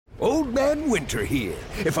Old Man Winter here.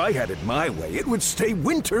 If I had it my way, it would stay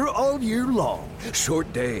winter all year long.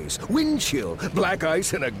 Short days, wind chill, black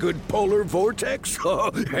ice, and a good polar vortex.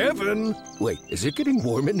 Oh, heaven! Wait, is it getting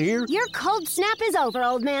warm in here? Your cold snap is over,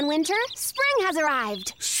 Old Man Winter. Spring has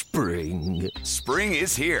arrived. Spring. Spring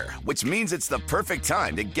is here, which means it's the perfect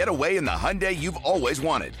time to get away in the Hyundai you've always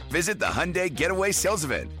wanted. Visit the Hyundai Getaway Sales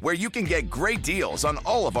Event, where you can get great deals on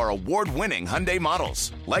all of our award-winning Hyundai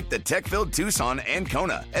models, like the tech-filled Tucson and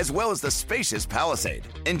Kona, as well as the spacious Palisade.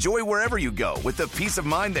 Enjoy wherever you go with the peace of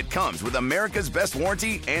mind that comes with America's best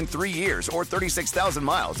warranty and 3 years or 36,000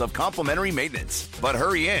 miles of complimentary maintenance. But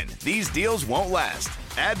hurry in, these deals won't last.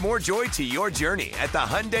 Add more joy to your journey at the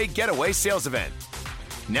Hyundai Getaway Sales Event.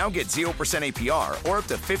 Now get 0% APR or up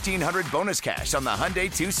to $1,500 bonus cash on the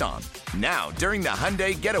Hyundai Tucson. Now, during the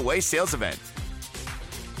Hyundai Getaway Sales Event.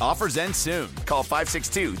 Offers end soon. Call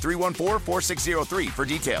 562-314-4603 for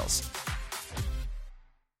details.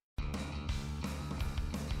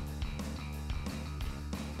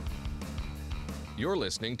 You're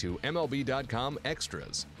listening to MLB.com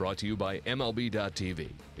Extras, brought to you by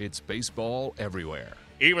MLB.tv. It's baseball everywhere.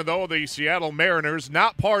 Even though the Seattle Mariners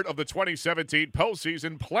not part of the 2017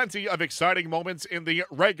 postseason, plenty of exciting moments in the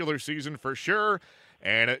regular season for sure.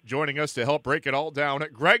 And joining us to help break it all down,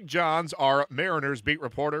 Greg Johns, our Mariners beat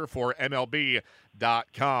reporter for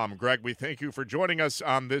MLB.com. Greg, we thank you for joining us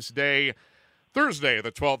on this day, Thursday,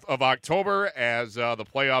 the 12th of October, as the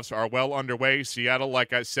playoffs are well underway. Seattle,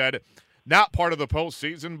 like I said, not part of the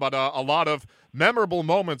postseason, but a lot of memorable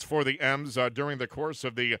moments for the M's during the course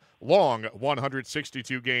of the long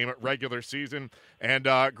 162-game regular season. And,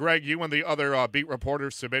 Greg, you and the other beat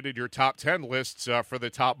reporters submitted your top 10 lists for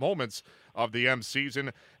the top moments of the M's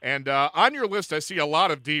season. And on your list, I see a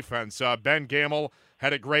lot of defense. Ben Gamel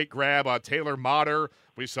had a great grab. Taylor Motter.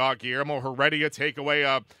 We saw Guillermo Heredia take away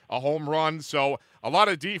a home run. So a lot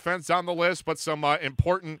of defense on the list, but some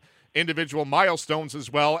important individual milestones as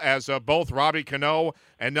well, as both Robbie Cano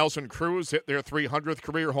and Nelson Cruz hit their 300th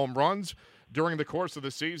career home runs during the course of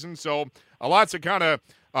the season. So a lot to kind of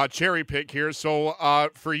cherry pick here. So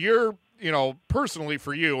for your, personally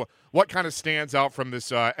for you, what kind of stands out from this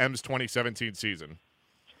M's 2017 season?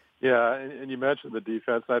 Yeah, and you mentioned the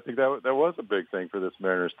defense. I think that was a big thing for this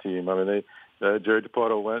Mariners team. I mean, Jerry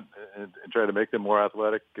Dipoto went and tried to make them more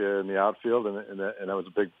athletic in the outfield, and that was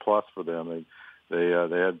a big plus for them. They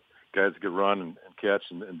had guys that could run and catch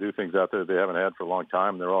and do things out there they haven't had for a long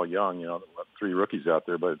time. They're all young, 3 rookies out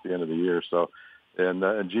there, but at the end of the year. So, and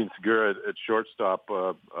Gene Segura at shortstop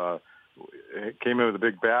came in with a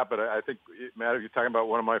big bat. But I think, Matt, if you're talking about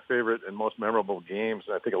one of my favorite and most memorable games,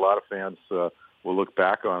 I think a lot of fans will look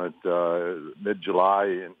back on it mid-July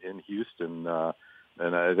in Houston. And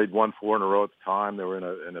they'd won 4 in a row at the time. They were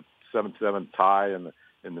in a 7-7 tie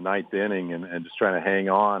in the ninth inning and just trying to hang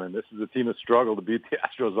on. And this is a team that struggled to beat the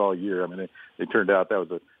Astros all year. I mean, they turned out that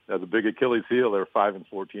was a big Achilles heel. They were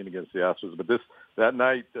 5-14 against the Astros. But that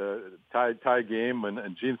night, tie game,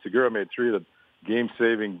 and Gene Segura made 3 of the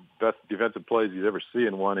game-saving best defensive plays you'd ever see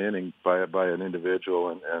in one inning by an individual.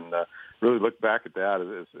 And really look back at that.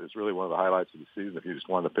 It's really one of the highlights of the season if you just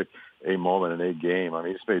wanted to pick a moment in a game. I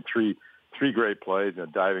mean, he just made three great plays,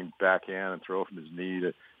 diving backhand and throw from his knee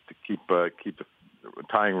to keep the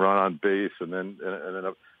tying run on base, and then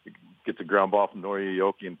gets a ground ball from Nori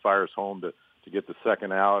Aoki and fires home to get the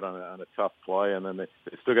second out on a tough play, and then they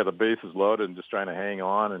still got the bases loaded and just trying to hang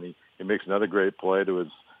on, and he makes another great play to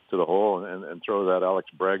the hole and throws out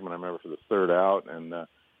Alex Bregman, I remember, for the third out, and that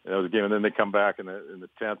was a game. And then they come back in the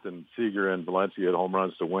 10th, and Seager and Valencia had home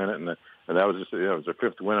runs to win it, and that was just it was their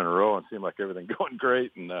 5th win in a row, and seemed like everything going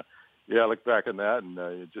great, and I look back on that, and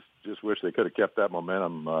just wish they could have kept that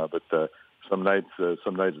momentum, but. Some nights it's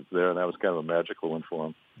there, and that was kind of a magical one for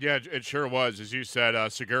him. Yeah, it sure was. As you said,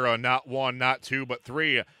 Segura, not 1, not 2, but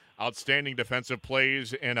 3 outstanding defensive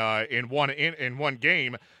plays in one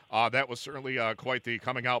game. That was certainly quite the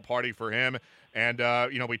coming out party for him. And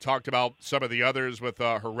we talked about some of the others with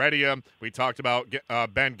Heredia. We talked about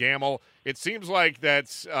Ben Gamel. It seems like that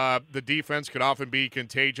the defense could often be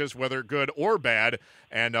contagious, whether good or bad.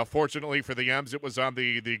 And fortunately for the M's, it was on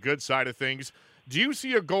the good side of things. Do you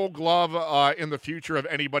see a Gold Glove in the future of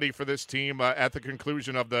anybody for this team at the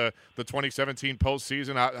conclusion of the 2017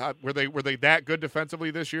 postseason? Were they that good defensively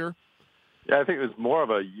this year? Yeah, I think it was more of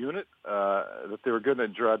a unit that they were good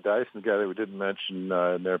at. Gerard Dyson, the guy that we didn't mention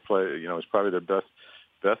in their play, was probably their best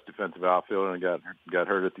defensive outfielder, and got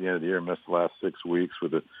hurt at the end of the year, missed the last 6 weeks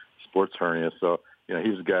with a sports hernia. So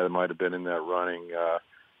he's a guy that might have been in that running.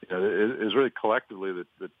 It was really collectively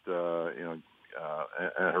that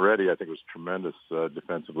and Heredia, I think, was tremendous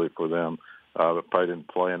defensively for them. but probably didn't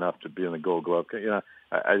play enough to be in the Gold Glove.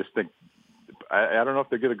 I just think I don't know if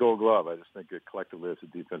they get a Gold Glove. I just think that collectively as a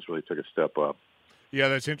defense really took a step up. Yeah,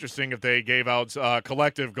 that's interesting. If they gave out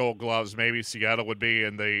collective Gold Gloves, maybe Seattle would be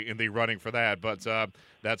in the running for that. But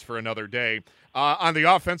that's for another day. On the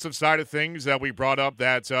offensive side of things, we brought up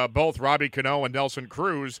that both Robbie Cano and Nelson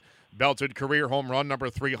Cruz belted career home run number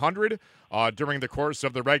 300 during the course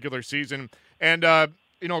of the regular season. And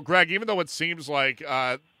Greg, even though it seems like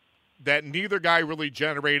that neither guy really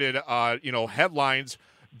generated headlines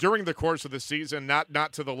during the course of the season,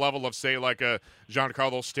 not to the level of, say, like a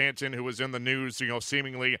Giancarlo Stanton, who was in the news,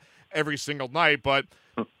 seemingly every single night. But,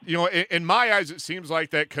 in my eyes, it seems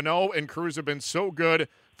like that Cano and Cruz have been so good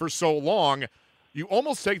for so long, you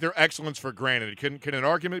almost take their excellence for granted. Can an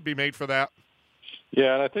argument be made for that?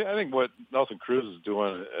 Yeah, and I think what Nelson Cruz is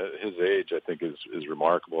doing at his age, I think, is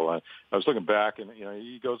remarkable. I was looking back, and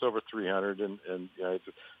he goes over 300, and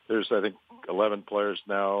there's I think 11 players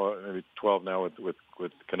now, maybe 12 now,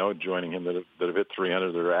 with Cano joining him that have hit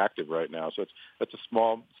 300 that are active right now. So that's a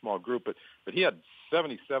small group, but he had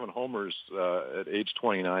 77 homers at age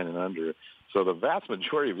 29 and under. So the vast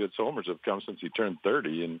majority of his homers have come since he turned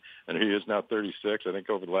 30, and he is now 36. I think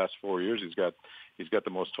over the last 4 years he's got the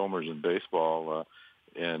most homers in baseball,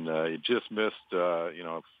 and he just missed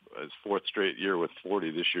his fourth straight year with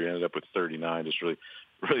 40. This year he ended up with 39. Just really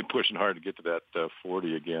pushing hard to get to that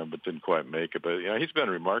 40 again, but didn't quite make it. But he's been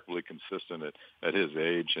remarkably consistent at his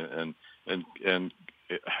age, and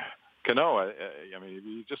Cano, I mean, if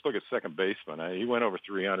you just look at second baseman, he went over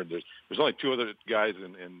 300. There's only two other guys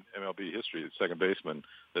in MLB history at second baseman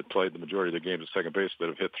that played the majority of the games at second base that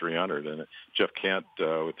have hit 300, and Jeff Kent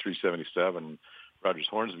with 377. Rogers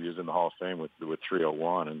Hornsby is in the Hall of Fame with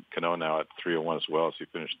 301, and Cano now at 301 as well as he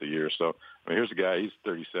finished the year. So, I mean, here's a guy, he's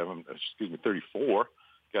 34,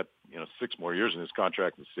 got 6 more years in his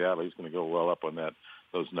contract in Seattle. He's going to go well up on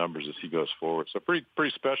those numbers as he goes forward. So pretty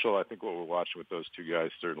special, I think, what we're watching with those two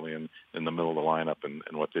guys, certainly in the middle of the lineup and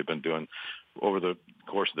what they've been doing over the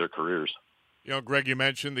course of their careers. Greg, you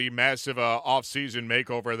mentioned the massive off-season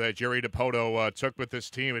makeover that Jerry Dipoto took with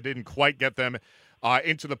this team. It didn't quite get them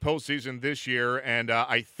into the postseason this year, and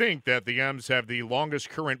I think that the M's have the longest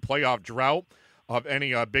current playoff drought of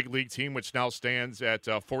any big league team, which now stands at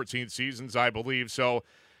 14 seasons, I believe. So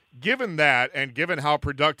given that, and given how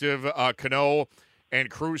productive Cano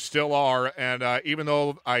and Cruz still are, and even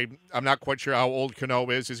though I'm not quite sure how old Cano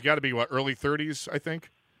is, he's got to be, early 30s, I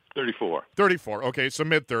think? 34. 34, okay, so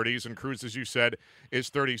mid-30s, and Cruz, as you said, is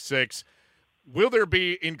 36. Will there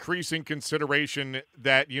be increasing consideration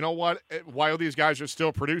that, while these guys are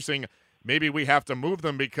still producing, maybe we have to move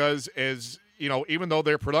them because, even though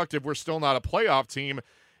they're productive, we're still not a playoff team?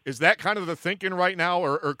 Is that kind of the thinking right now,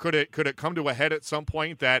 or could it come to a head at some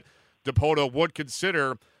point that Dipoto would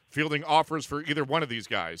consider fielding offers for either one of these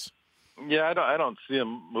guys? Yeah, I don't see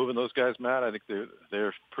them moving those guys, Matt. I think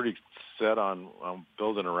they're pretty set on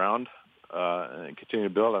building around and continue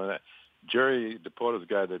to build. I mean, Jerry Dipoto's a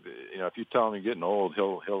guy that if you tell him you're getting old,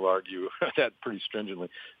 he'll argue that pretty stringently.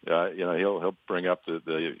 He'll bring up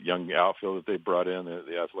the young outfield that they brought in,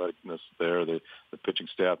 the athleticness there, the pitching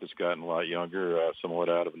staff that's gotten a lot younger, somewhat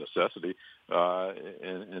out of necessity,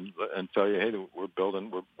 and tell you, hey,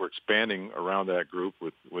 we're expanding around that group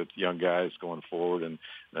with young guys going forward,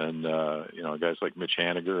 and guys like Mitch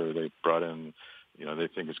Haniger, they brought in. They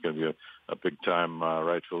think it's going to be a big-time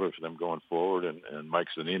right fielder for them going forward. And Mike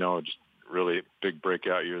Zunino, just really big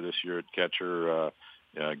breakout year this year at catcher.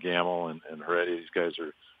 Gamble and Heredia, these guys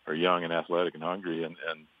are young and athletic and hungry, and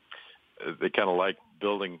they kind of like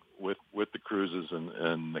building with the Cruzes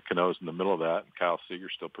and the Canos in the middle of that. And Kyle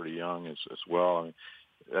Seager's still pretty young as well. I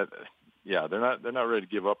mean, they're not ready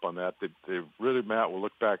to give up on that. They really, Matt, will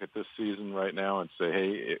look back at this season right now and say,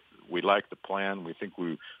 hey, we like the plan. We think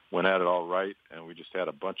we went at it all right, and we just had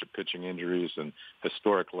a bunch of pitching injuries and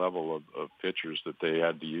historic level of pitchers that they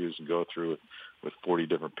had to use and go through with 40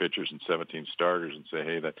 different pitchers and 17 starters, and say,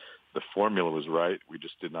 hey, that the formula was right. We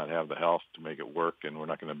just did not have the health to make it work, and we're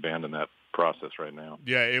not going to abandon that process right now.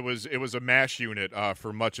 Yeah, it was a mash unit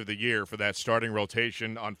for much of the year for that starting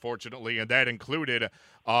rotation, unfortunately, and that included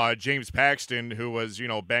James Paxton, who was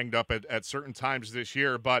banged up at certain times this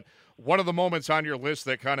year. But one of the moments on your list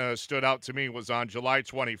that kind of stood out to me was on July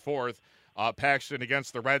 24th. Paxton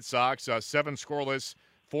against the Red Sox, 7 scoreless,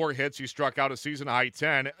 4 hits. He struck out a season-high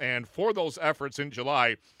 10, and for those efforts in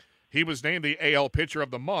July, he was named the AL Pitcher of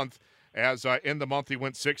the Month, as in the month he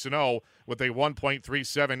went 6-0 with a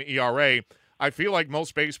 1.37 ERA. I feel like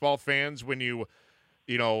most baseball fans, when you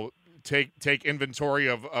take inventory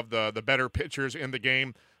of the better pitchers in the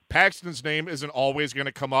game, Paxton's name isn't always going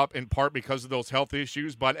to come up, in part because of those health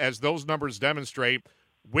issues, but as those numbers demonstrate,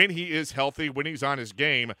 when he is healthy, when he's on his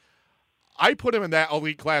game, I put him in that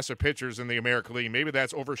elite class of pitchers in the American League. Maybe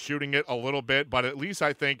that's overshooting it a little bit, but at least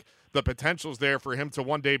I think the potential's there for him to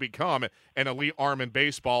one day become an elite arm in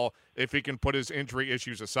baseball if he can put his injury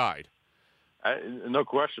issues aside. No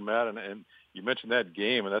question, Matt. And you mentioned that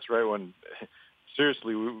game, and that's right when,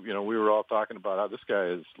 seriously, we were all talking about how this guy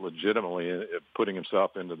is legitimately putting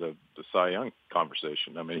himself into the Cy Young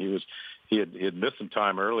conversation. I mean, he had missed some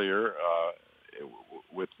time earlier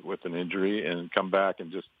with an injury and come back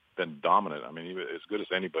and just been dominant. I mean, he was as good as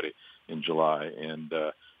anybody in July, and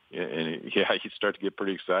you start to get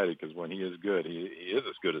pretty excited because when he is good, he is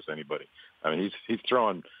as good as anybody. I mean, he's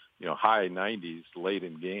throwing high 90s late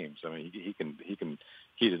in games. I mean, he can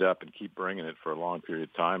heat it up and keep bringing it for a long period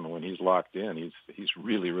of time. And when he's locked in, he's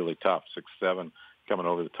really, really tough. 6'7", coming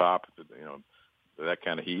over the top, that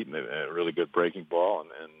kind of heat and a really good breaking ball.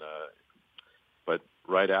 But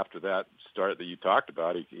right after that start that you talked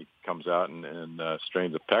about, he comes out and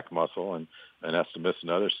strains a pec muscle and has to miss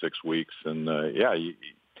another 6 weeks. And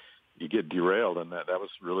you get derailed, and that was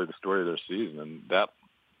really the story of their season. And that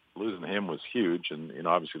losing him was huge, and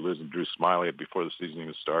obviously losing Drew Smyly before the season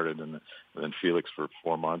even started, and then Felix for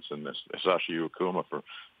 4 months, and Hisashi Iwakuma for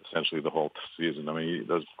essentially the whole season. I mean,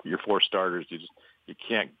 your 4 starters, you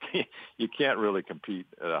can't really compete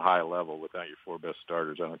at a high level without your 4 best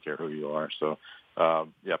starters. I don't care who you are. So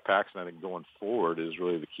Paxton, I think going forward is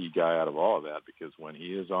really the key guy out of all of that, because when he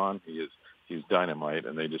is on, he's dynamite,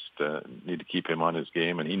 and they just need to keep him on his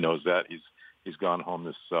game, and he knows that. He's gone home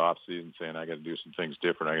this off season saying, I got to do some things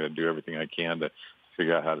different. I got to do everything I can to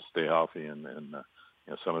figure out how to stay healthy. And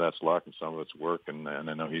some of that's luck and some of it's work. And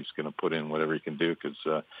I know he's going to put in whatever he can do because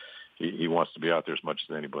he wants to be out there as much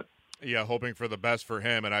as anybody. Yeah, hoping for the best for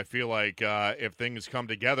him. And I feel like if things come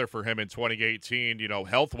together for him in 2018,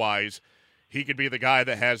 health-wise, he could be the guy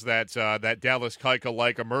that has that Dallas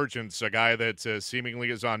Keuchel-like emergence, a guy that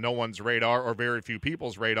seemingly is on no one's radar or very few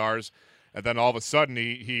people's radars. And then all of a sudden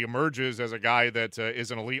he emerges as a guy that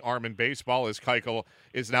is an elite arm in baseball, as Keuchel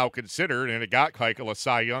is now considered. And it got Keuchel a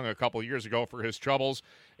Cy Young a couple of years ago for his troubles.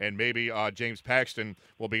 And maybe James Paxton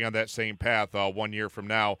will be on that same path 1 year from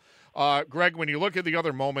now. Greg, when you look at the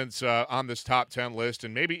other moments on this top 10 list,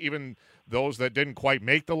 and maybe even those that didn't quite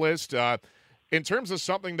make the list, in terms of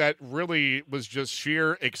something that really was just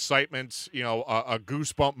sheer excitement, a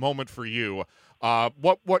goosebump moment for you,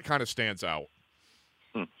 what kind of stands out?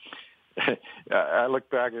 I look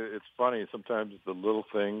back, it's funny. Sometimes the little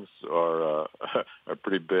things are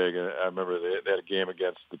pretty big. I remember they had a game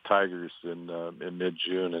against the Tigers in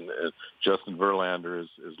mid-June, and Justin Verlander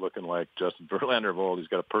is looking like Justin Verlander of old. He's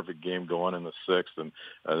got a perfect game going in the 6th, and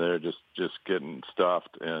they're just getting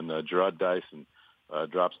stuffed. And Gerard Dyson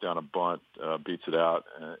drops down a bunt, beats it out,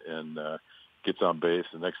 and gets on base.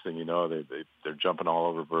 The next thing you know, they're jumping all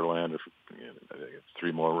over Verlander. For,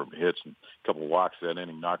 3 more hits and a couple of walks that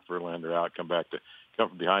inning, knocked Verlander out, come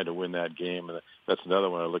from behind to win that game. And that's another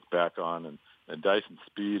one I look back on. And Dyson's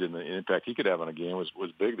speed and the impact he could have on a game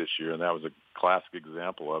was big this year, and that was a classic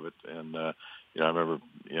example of it. And I remember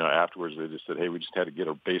afterwards they just said, hey, we just had to get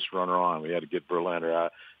a base runner on. We had to get Verlander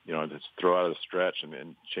out, just throw out of the stretch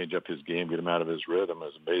and change up his game, get him out of his rhythm. It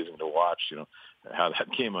was amazing to watch, how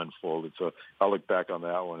that game unfolded. So I look back on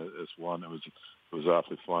that one as one that was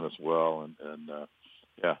awfully fun as well. And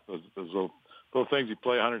those little things. You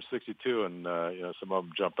play 162, and some of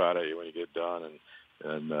them jump out at you when you get done,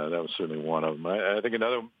 and that was certainly one of them. I think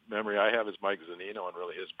another memory I have is Mike Zunino and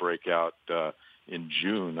really his breakout in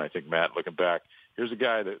June. I think, Matt, looking back, here's a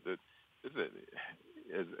guy that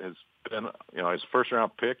has been, his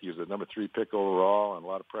first-round pick. He was a number 3 pick overall, and a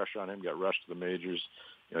lot of pressure on him. Got rushed to the majors.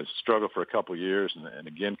 Struggled for a couple of years, and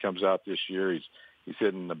again comes out this year. He's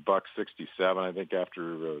hitting the $167, I think,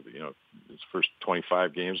 after his first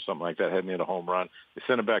 25 games, something like that. Hadn't hit a home run. They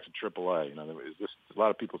sent him back to AAA. A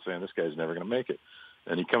lot of people saying this guy's never going to make it,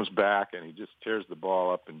 and he comes back and he just tears the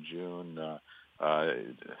ball up in June.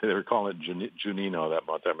 They were calling it Junino that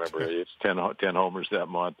month. I remember it's 10 homers that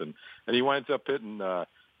month, and he winds up hitting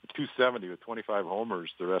 270 with 25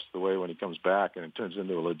 homers the rest of the way when he comes back, and it turns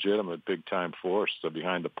into a legitimate big-time force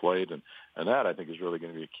behind the plate, and that I think is really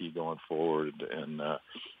going to be a key going forward. And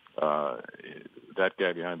that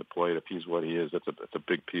guy behind the plate, if he's what he is, that's a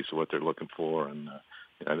big piece of what they're looking for. And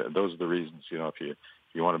those are the reasons.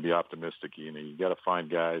 If you want to be optimistic, you got to find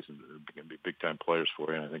guys who can be big-time players for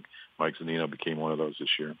you. And I think Mike Zunino became one of those this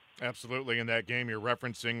year. Absolutely. And that game you're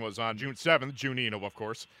referencing was on June 7th, Junino, of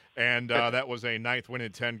course. And that was a 9th win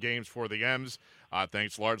in 10 games for the M's,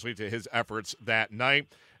 thanks largely to his efforts that night.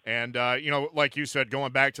 And, like you said,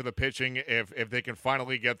 going back to the pitching, if they can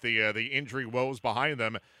finally get the injury woes behind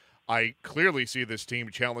them, I clearly see this team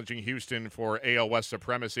challenging Houston for AL West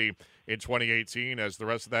supremacy in 2018 as the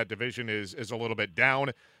rest of that division is a little bit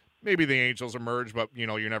down. Maybe the Angels emerge, but,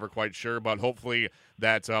 you're never quite sure. But hopefully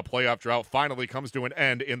that playoff drought finally comes to an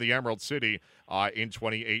end in the Emerald City in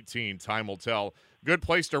 2018. Time will tell. Good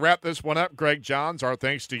place to wrap this one up. Greg Johns, our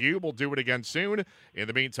thanks to you. We'll do it again soon. In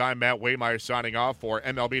the meantime, Matt Waymeyer signing off for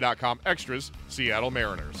MLB.com Extras, Seattle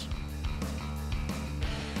Mariners.